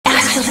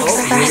to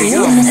express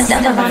in the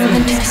stubborn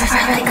winters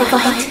are like a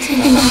light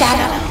and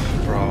shadow.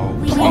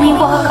 We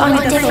walk on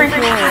different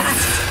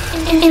paths,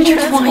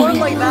 intertwined,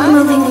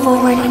 moving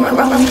forward and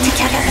growing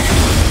together.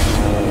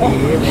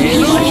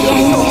 The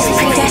end is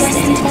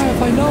predestined,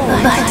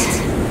 but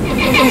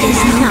it is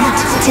not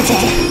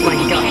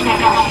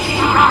today.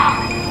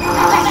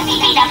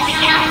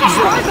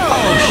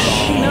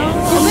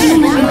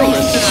 Human life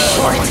is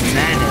short,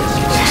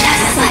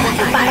 just like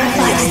the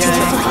fireflies to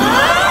the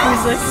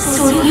flame.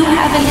 So you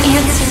have an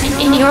answer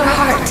in your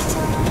heart.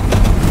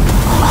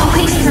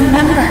 Always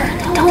remember,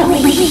 don't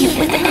leave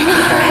with any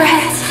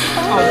regrets.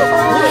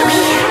 We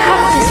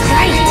have this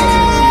right,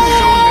 don't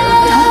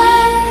we?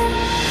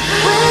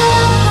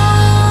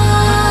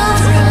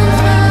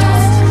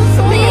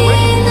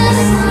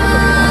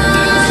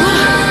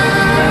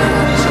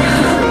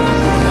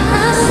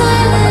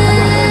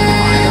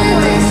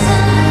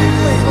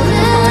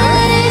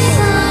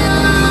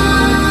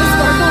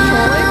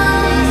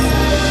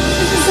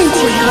 Since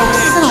you care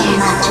so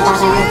much about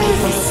other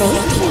people's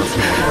safety,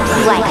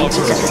 why don't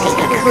you just take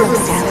a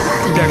closer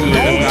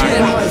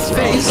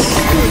look?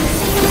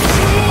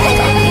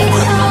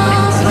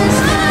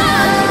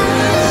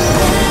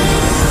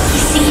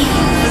 You see,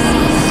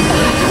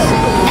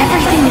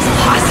 everything is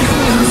possible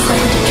in this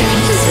land of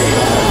dreams.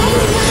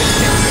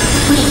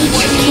 We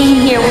each came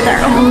here with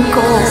our own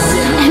goals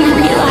and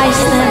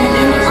realized them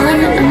in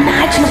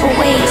unimaginable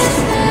ways.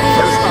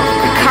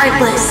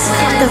 Regardless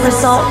if the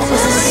result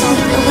was a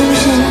sweet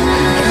illusion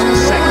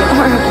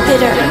or a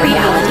bitter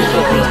reality.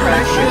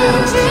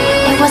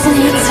 It was an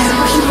answer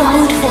we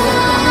longed for,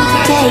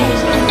 day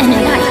and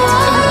night.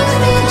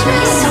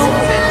 So,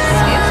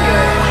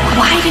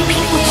 why do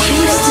people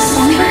choose to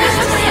slumber?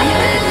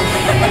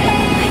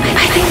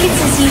 I think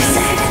it's as you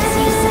said.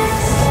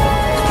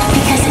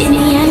 Because in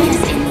the end,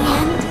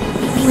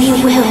 we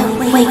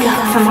will wake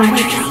up from our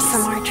dreams.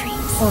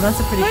 Oh, that's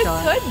a pretty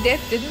shot. Good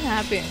death didn't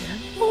happen.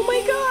 Oh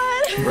my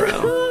god.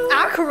 Bro.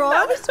 Acheron?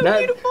 That was so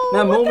beautiful.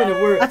 That moment of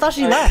where I thought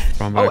she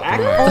left. Oh,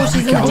 Oh,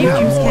 she's in the Deep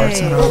Dreams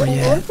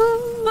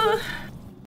cave.